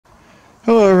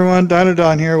Hello everyone,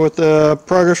 Don here with a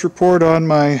progress report on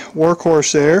my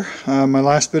Corsair. My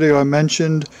last video I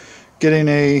mentioned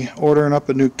ordering up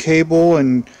a new cable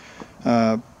and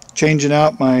changing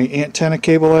out my antenna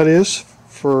cable, that is,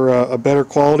 for a better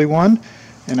quality one.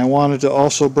 And I wanted to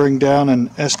also bring down an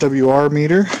SWR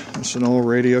meter. It's an old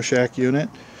Radio Shack unit.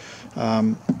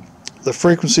 The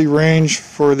frequency range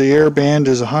for the air band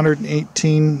is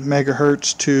 118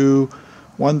 megahertz to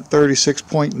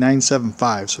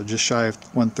 136.975, so just shy of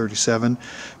 137.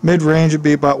 Mid-range would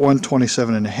be about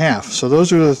 127.5. So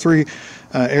those are the three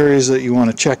areas that you want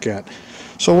to check at.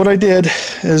 So what I did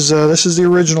is, this is the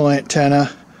original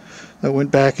antenna that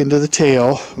went back into the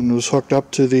tail and was hooked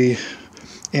up to the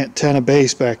antenna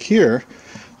base back here.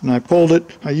 And I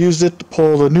used it to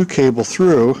pull the new cable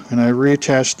through, and I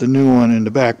reattached the new one in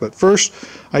the back. But first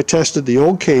I tested the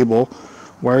old cable,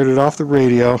 wired it off the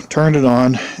radio, turned it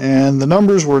on, and the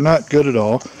numbers were not good at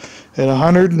all. At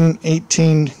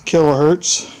 118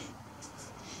 kilohertz,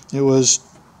 it was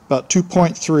about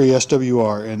 2.3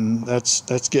 SWR, and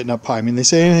that's getting up high. I mean, they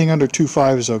say anything under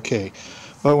 2.5 is okay,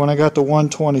 but when I got to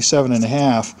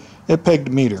 127.5, it pegged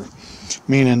the meter,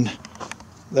 meaning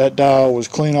that dial was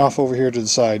clean off over here to the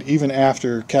side, even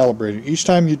after calibrating. Each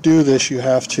time you do this, you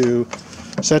have to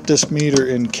set this meter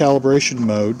in calibration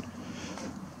mode,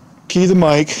 key the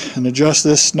mic, and adjust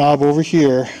this knob over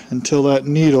here until that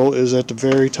needle is at the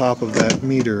very top of that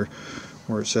meter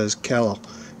where it says cal,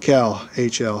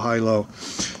 HL, high-low.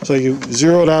 So you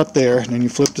zero it out there, and then you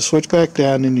flip the switch back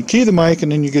down, and you key the mic,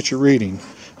 and then you get your reading.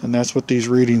 And that's what these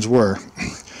readings were.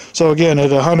 So again,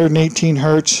 at 118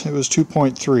 hertz, it was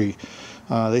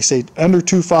 2.3. They say under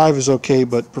 2.5 is okay,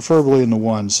 but preferably in the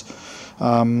ones.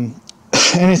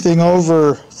 Anything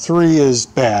over 3 is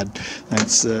bad.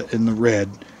 That's in the red,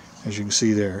 as you can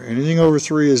see there. Anything over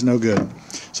 3 is no good.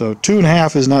 So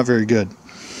 2.5 is not very good.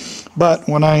 But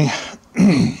when I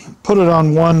put it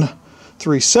on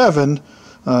 137,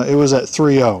 it was at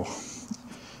 3.0,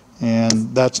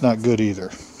 and that's not good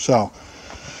either. So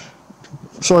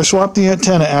I swapped the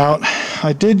antenna out.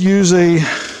 I did use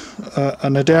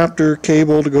an adapter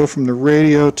cable to go from the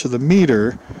radio to the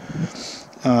meter,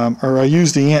 or I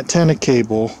used the antenna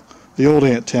cable, the old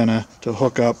antenna, to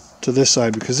hook up to this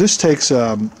side, because this takes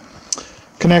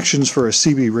connections for a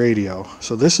CB radio.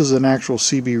 So this is an actual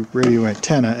CB radio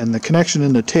antenna, and the connection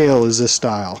in the tail is this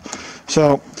style.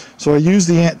 So I used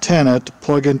the antenna to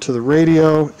plug into the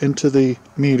radio, into the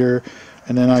meter,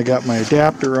 and then I got my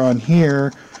adapter on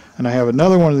here, and I have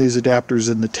another one of these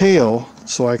adapters in the tail,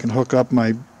 so I can hook up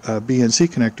my BNC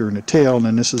connector in the tail, and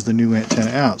then this is the new antenna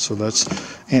out. So that's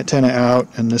antenna out,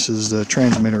 and this is the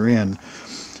transmitter in.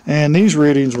 And these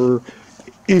readings were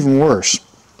even worse.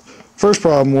 First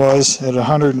problem was at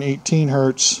 118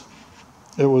 hertz,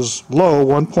 it was low,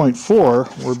 1.4,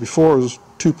 where before it was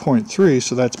 2.3,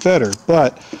 so that's better.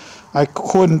 But I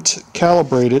couldn't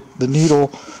calibrate it. The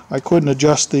needle, I couldn't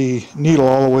adjust the needle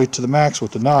all the way to the max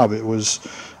with the knob. It was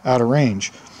out of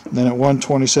range. And then at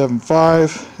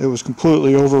 127.5, it was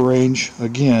completely over range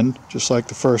again, just like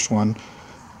the first one,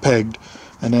 pegged.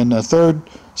 And then the third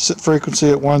frequency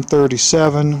at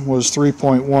 137 was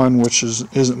 3.1, which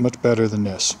isn't much better than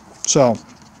this. So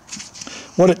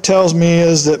what it tells me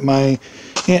is that my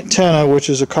antenna, which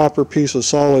is a copper piece of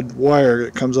solid wire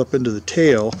that comes up into the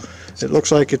tail, it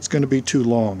looks like it's going to be too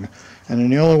long. And then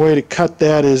the only way to cut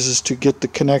that is to get the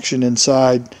connection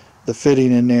inside the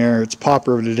fitting in there. It's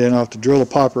popper riveted in. I'll have to drill the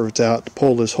popper rivets out to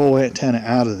pull this whole antenna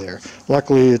out of there.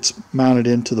 Luckily it's mounted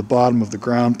into the bottom of the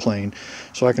ground plane,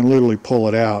 so I can literally pull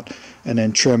it out and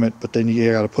then trim it, but then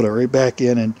you got to put it right back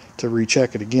in and to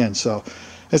recheck it again. So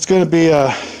it's going to be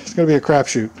a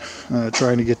crapshoot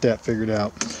trying to get that figured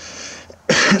out.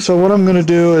 So what I'm going to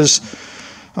do is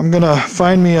I'm going to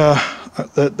find me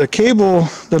the cable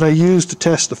that I used to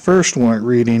test the first one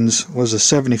readings was a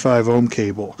 75 ohm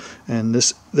cable, and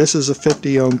this is a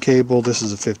 50 ohm cable. This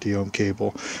is a 50 ohm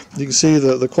cable. You can see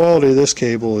the quality of this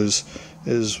cable is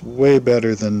way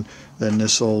better than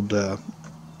this old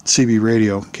CB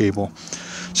radio cable.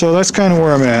 So that's kind of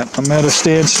where I'm at. I'm at a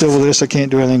standstill with this. I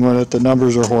can't do anything with it. The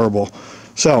numbers are horrible.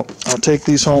 So I'll take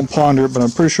these home, ponder it, but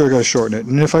I'm pretty sure I got to shorten it.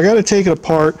 And if I got to take it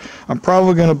apart, I'm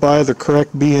probably going to buy the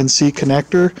correct BNC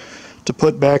connector to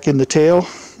put back in the tail,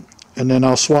 and then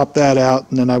I'll swap that out,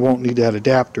 and then I won't need that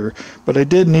adapter. But I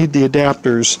did need the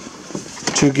adapters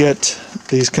to get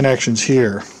these connections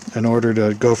here in order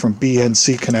to go from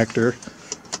BNC connector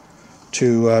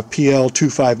to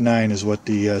PL259 is what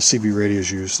the CB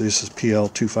radios use. This is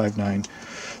PL259.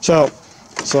 So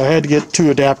I had to get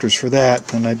two adapters for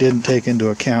that, and I didn't take into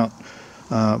account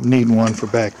needing one for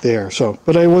back there.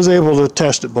 But I was able to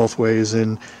test it both ways,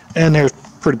 and they're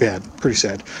pretty bad, pretty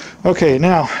sad. Okay,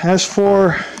 now as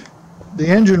for the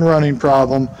engine running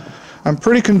problem, I'm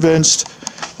pretty convinced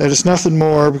that it's nothing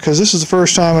more, because this is the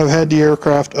first time I've had the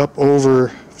aircraft up over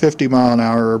 50 mile an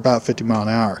hour, or about 50 mile an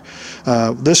hour.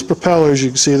 This propeller, as you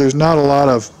can see, there's not a lot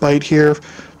of bite here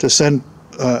to send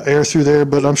air through there,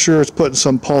 but I'm sure it's putting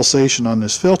some pulsation on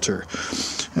this filter.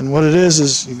 And what it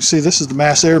is you can see this is the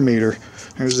mass air meter.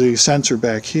 There's the sensor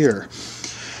back here.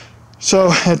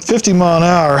 So at 50 mile an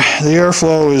hour, the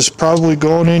airflow is probably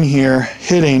going in here,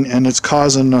 hitting, and it's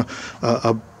causing a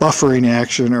buffering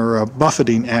action or a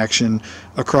buffeting action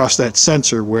across that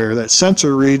sensor, where that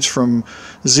sensor reads from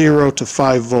 0 to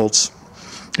 5 volts.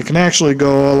 It can actually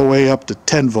go all the way up to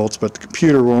 10 volts, but the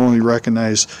computer will only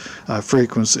recognize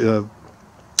frequency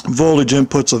voltage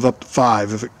inputs of up to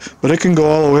 5, but it can go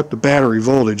all the way up to battery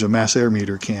voltage. A mass air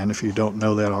meter can, if you don't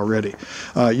know that already.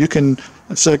 You can,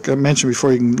 like I mentioned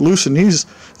before, you can loosen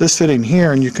this fitting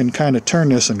here, and you can kind of turn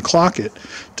this and clock it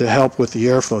to help with the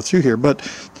airflow through here. But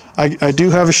I do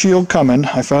have a shield coming.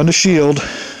 I found a shield,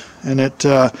 and it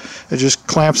just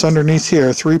clamps underneath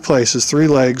here, 3 places, 3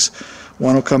 legs.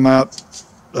 One will come out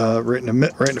right in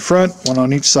the front, one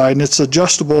on each side, and it's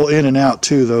adjustable in and out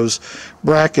too. Those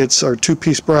brackets are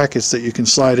 2-piece brackets that you can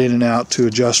slide in and out to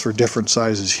adjust for different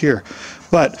sizes here.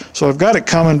 But so I've got it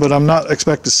coming, but I'm not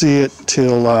expect to see it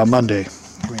till Monday.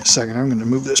 Give me a second. I'm going to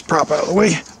move this prop out of the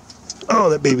way. Oh,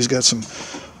 that baby's got some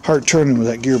hard turning with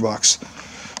that gearbox.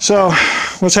 So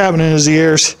what's happening is the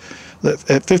air's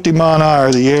at 50 mile an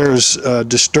hour, the air is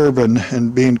disturbing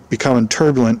and becoming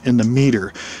turbulent in the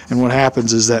meter. And what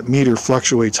happens is that meter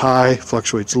fluctuates high,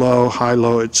 fluctuates low, high,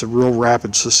 low. It's a real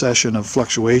rapid succession of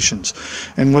fluctuations.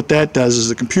 And what that does is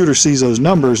the computer sees those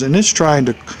numbers, and it's trying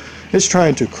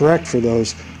to correct for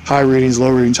those high readings,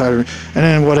 low readings, high readings. And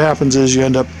then what happens is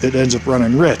it ends up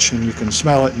running rich, and you can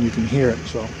smell it and you can hear it.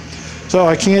 So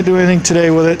I can't do anything today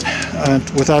with it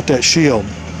without that shield.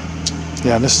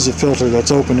 Yeah, and this is a filter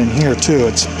that's open in here too.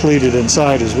 It's pleated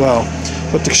inside as well.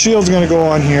 But the shield's going to go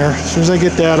on here. As soon as I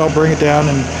get that, I'll bring it down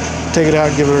and take it out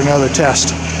and give it another test.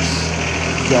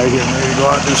 Guy getting ready to go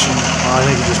out this one. I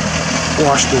think he just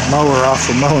washed the mower off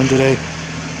for mowing today.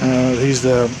 He's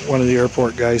one of the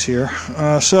airport guys here.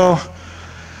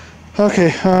 Okay.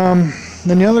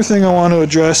 Then the other thing I want to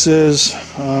address is,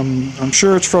 I'm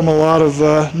sure it's from a lot of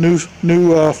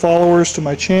new followers to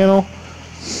my channel.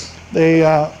 They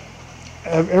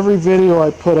every video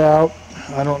I put out,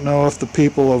 I don't know if the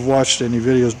people have watched any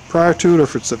videos prior to it or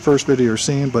if it's the first video you're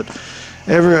seeing, but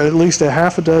at least a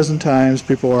half a dozen times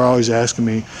people are always asking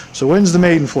me, so when's the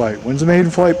maiden flight? When's the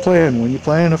maiden flight planned? When you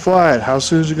planning to fly it? How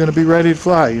soon is it going to be ready to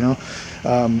fly? You know,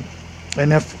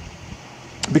 and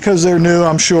because they're new,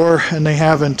 I'm sure, and they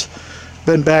haven't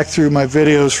been back through my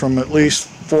videos from at least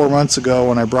 4 months ago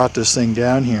when I brought this thing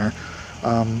down here,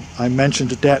 I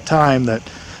mentioned at that time that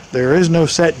there is no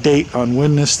set date on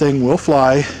when this thing will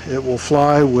fly. It will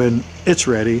fly when it's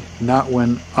ready, not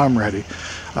when I'm ready.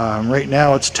 Right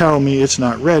now it's telling me it's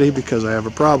not ready because I have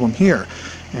a problem here.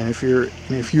 And if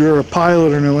you're a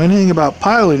pilot or know anything about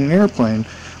piloting an airplane,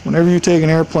 whenever you take an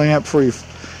airplane up before you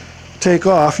take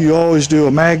off, you always do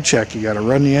a mag check. You got to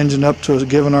run the engine up to a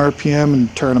given RPM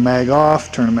and turn a mag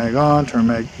off, turn a mag on, turn a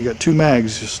mag. You got 2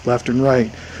 mags, just left and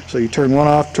right. So you turn one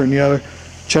off, turn the other,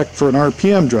 check for an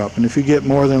RPM drop. And if you get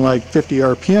more than like 50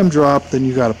 RPM drop, then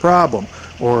you got a problem.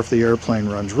 Or if the airplane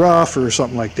runs rough or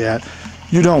something like that,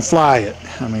 you don't fly it.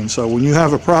 I mean, so when you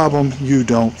have a problem, you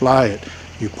don't fly it.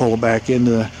 You pull it back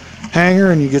into the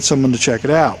hangar and you get someone to check it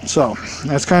out. So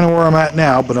that's kind of where I'm at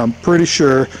now, but I'm pretty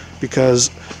sure, because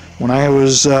when I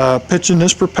was pitching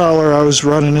this propeller, I was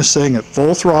running this thing at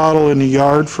full throttle in the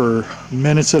yard for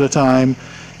minutes at a time,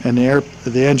 and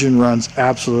the engine runs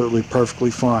absolutely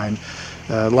perfectly fine.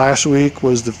 Last week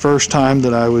was the first time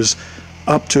that I was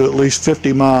up to at least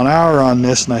 50 mile an hour on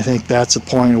this, and I think that's a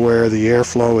point where the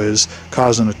airflow is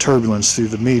causing a turbulence through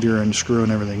the meter and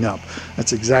screwing everything up.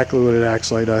 That's exactly what it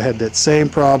acts like. I had that same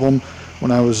problem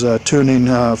when I was tuning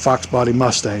Fox body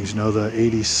Mustangs, you know, the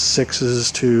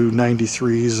 86s to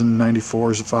 93s and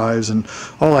 94s and 5s and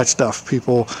all that stuff.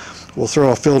 People will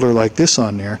throw a filter like this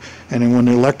on there, and then when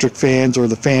the electric fans or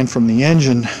the fan from the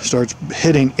engine starts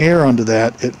hitting air onto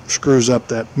that, it screws up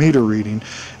that meter reading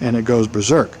and it goes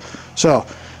berserk. So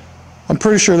I'm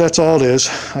pretty sure that's all it is.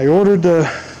 I ordered the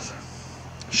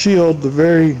shield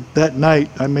that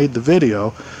night I made the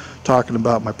video talking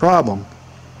about my problem.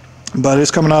 But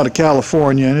it's coming out of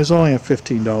California, and it's only a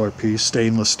 $15 piece,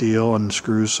 stainless steel and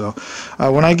screws. So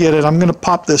when I get it, I'm going to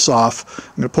pop this off.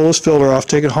 I'm going to pull this filter off,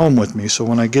 take it home with me. So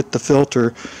when I get the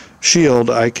filter shield,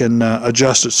 I can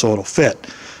adjust it so it'll fit.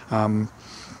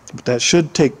 But that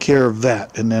should take care of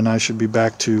that, and then I should be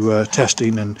back to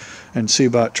testing and see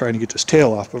about trying to get this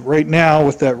tail off. But right now,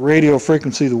 with that radio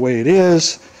frequency the way it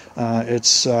is,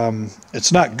 it's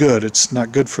not good. It's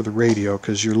not good for the radio,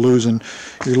 because you're losing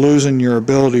your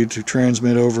ability to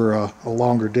transmit over a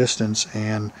longer distance,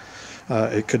 and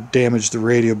it could damage the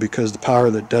radio, because the power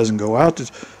that doesn't go out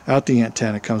the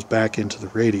antenna comes back into the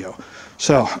radio.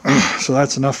 So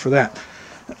that's enough for that.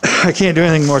 I can't do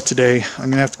anything more today. I'm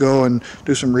gonna have to go and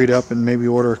do some read up and maybe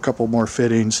order a couple more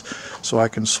fittings so I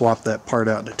can swap that part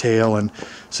out in the tail, and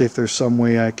see if there's some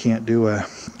way I can't do a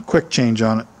quick change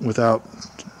on it without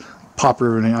pop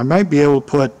riveting. I might be able to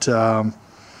put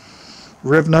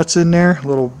riv nuts in there,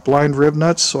 little blind riv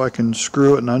nuts, so I can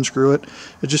screw it and unscrew it.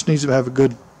 It just needs to have a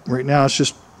good, right now it's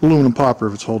just aluminum pop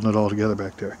rivets holding it all together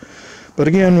back there. But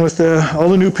again, with all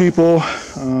the new people,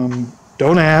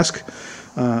 don't ask.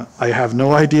 I have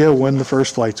no idea when the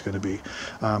first flight's going to be.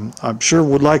 I'm sure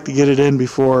would like to get it in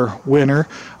before winter.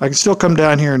 I can still come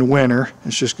down here in the winter.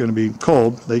 It's just going to be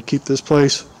cold. They keep this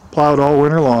place plowed all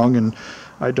winter long, and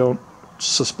I don't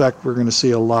suspect we're going to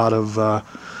see a lot of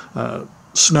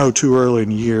snow too early in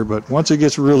the year. But once it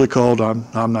gets really cold, I'm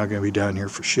not going to be down here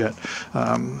for shit.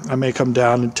 I may come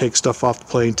down and take stuff off the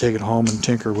plane, take it home and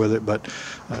tinker with it, but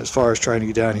as far as trying to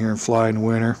get down here and fly in the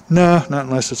winter, no, not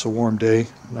unless it's a warm day,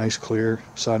 nice, clear,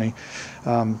 sunny.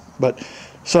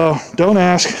 So don't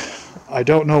ask. I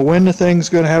don't know when the thing's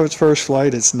going to have its first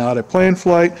flight. It's not a planned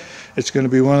flight. It's going to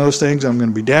be one of those things. I'm going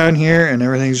to be down here and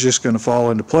everything's just going to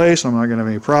fall into place. I'm not going to have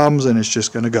any problems, and it's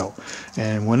just going to go.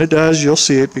 And when it does, you'll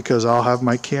see it, because I'll have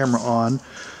my camera on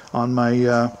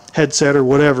my headset or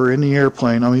whatever in the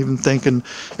airplane. I'm even thinking,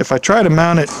 if I try to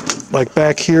mount it like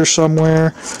back here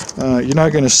somewhere, you're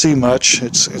not going to see much.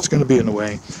 It's going to be in the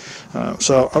way.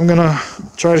 So I'm going to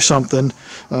try something.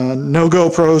 No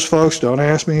GoPros, folks. Don't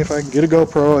ask me if I can get a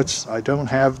GoPro. I don't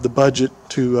have the budget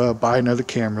to buy another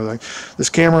camera. Like, this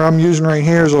camera I'm using right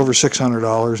here is over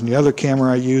 $600, and the other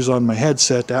camera I use on my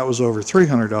headset, that was over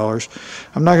 $300.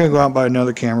 I'm not going to go out and buy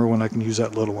another camera when I can use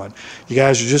that little one. You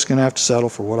guys are just going to have to settle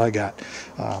for what I got.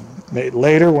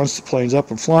 Later, once the plane's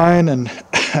up and flying and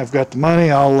I've got the money,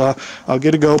 I'll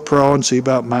get a GoPro and see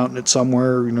about mounting it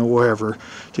somewhere, wherever,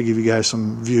 to give you guys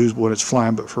some views when it's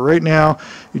flying. But for right now,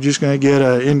 you're just going to get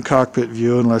an in-cockpit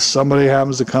view, unless somebody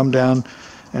happens to come down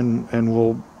and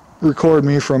will record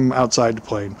me from outside the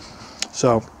plane.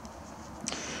 So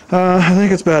I think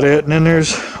that's about it. And then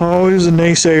there's always a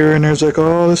naysayer, and there's like,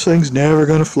 oh, this thing's never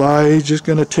going to fly. He's just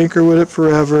going to tinker with it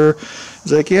forever.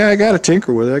 It's like, yeah, I got to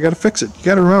tinker with it. I got to fix it. You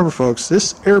got to remember, folks,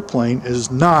 this airplane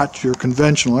is not your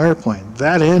conventional airplane.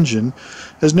 That engine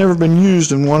has never been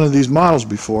used in one of these models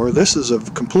before. This is a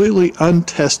completely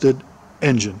untested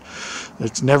engine.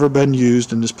 It's never been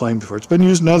used in this plane before. It's been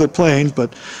used in other planes,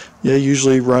 but they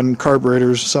usually run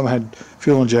carburetors. Some had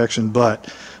fuel injection,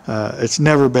 but it's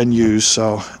never been used.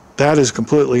 So that is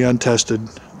completely untested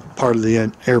part of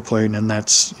the airplane, and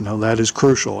that's, that is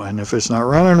crucial. And if it's not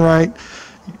running right,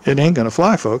 it ain't gonna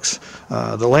fly, folks.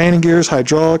 The landing gears,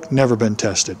 hydraulic, never been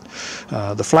tested.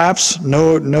 The flaps,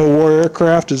 no war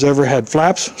aircraft has ever had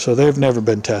flaps, so they've never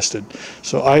been tested.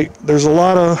 So there's a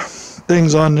lot of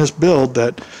things on this build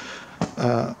that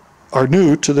are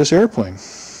new to this airplane.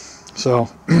 So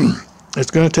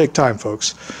it's going to take time,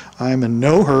 folks. I'm in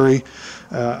no hurry.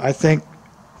 I think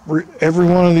every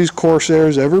one of these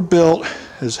Corsairs ever built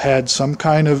has had some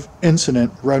kind of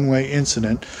incident, runway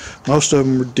incident. Most of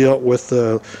them were dealt with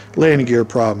landing gear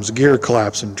problems, gear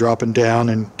collapsing, dropping down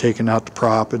and taking out the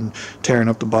prop and tearing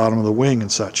up the bottom of the wing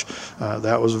and such.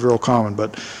 That was real common,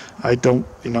 but I don't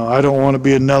want to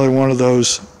be another one of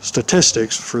those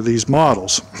statistics for these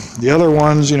models. The other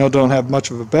ones, don't have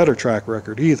much of a better track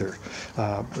record either.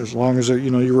 As long as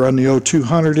you run the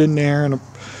 0200 in there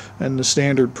and the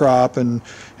standard prop, and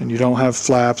you don't have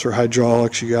flaps or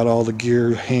hydraulics, you got all the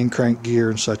gear, hand crank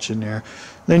gear and such in there.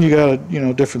 Then you got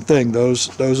a different thing. Those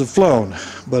have flown,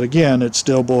 but again, it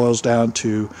still boils down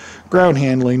to ground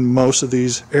handling. Most of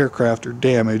these aircraft are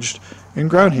damaged in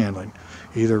ground handling,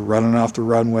 either running off the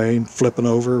runway and flipping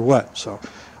over or what. So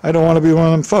I don't want to be one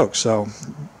of them folks. So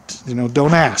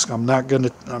don't ask.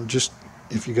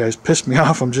 If you guys piss me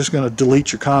off, I'm just going to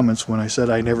delete your comments when I said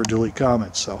I never delete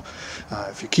comments. So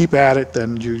if you keep at it,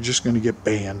 then you're just going to get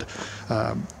banned.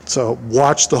 So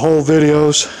watch the whole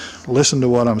videos, listen to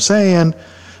what I'm saying.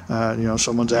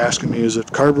 Someone's asking me, is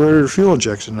it carburetor or fuel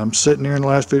injection? I'm sitting here in the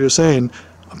last video saying,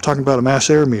 I'm talking about a mass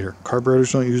air meter.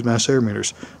 Carburetors don't use mass air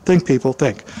meters. Think, people,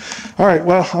 think. All right,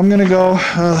 well, I'm going to go.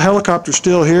 The helicopter's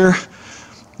still here.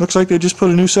 Looks like they just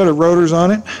put a new set of rotors on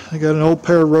it. They got an old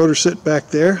pair of rotors sitting back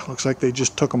there. Looks like they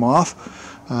just took them off.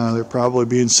 They're probably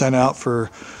being sent out for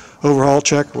overhaul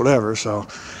check or whatever. So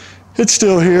it's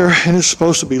still here and it's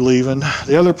supposed to be leaving.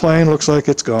 The other plane looks like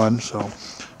it's gone, so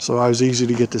I was easy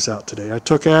to get this out today. I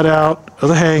took that out of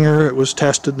the hangar. It was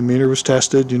tested. The meter was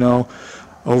tested, you know,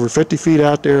 over 50 feet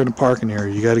out there in the parking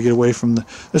area. You got to get away from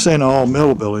this ain't all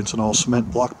metal building, it's an all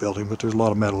cement block building, but there's a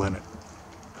lot of metal in it.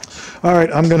 All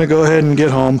right, I'm going to go ahead and get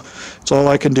home. That's all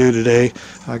I can do today.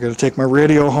 I got to take my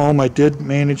radio home. I did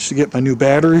manage to get my new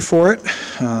battery for it.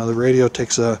 The radio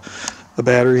takes a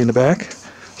battery in the back.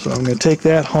 So I'm going to take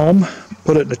that home,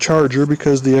 put it in a charger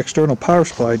because the external power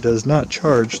supply does not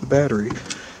charge the battery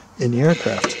in the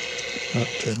aircraft. Oh,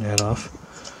 turn that off.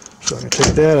 So I'm going to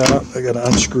take that out. I got to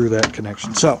unscrew that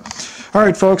connection. So, all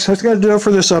right, folks, that's got to do it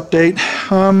for this update.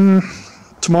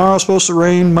 Tomorrow's supposed to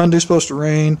rain. Monday's supposed to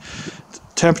rain.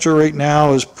 Temperature right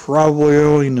now is probably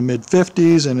only in the mid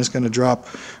 50s, and it's going to drop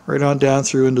right on down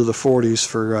through into the 40s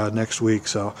for next week.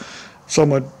 So,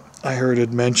 someone I heard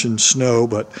had mentioned snow,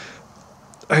 but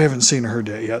I haven't seen or heard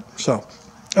that yet. So,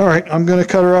 all right, I'm going to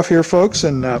cut her off here, folks,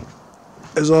 and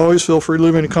as always, feel free to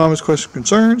leave any comments, questions,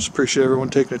 concerns. Appreciate everyone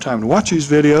taking the time to watch these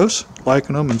videos,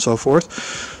 liking them, and so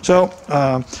forth. So,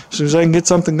 as soon as I can get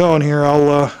something going here,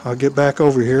 I'll get back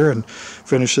over here and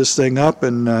finish this thing up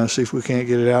and see if we can't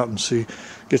get it out and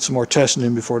get some more testing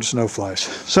in before the snow flies.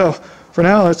 So, for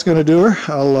now, that's going to do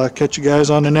her. I'll catch you guys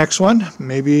on the next one,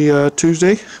 maybe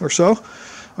Tuesday or so.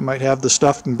 I might have the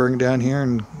stuff and bring it down here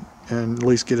and at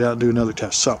least get it out and do another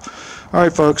test. So, all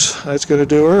right, folks, that's going to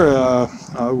do her.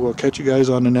 I will catch you guys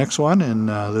on the next one, and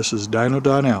this is Dino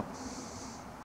Don out.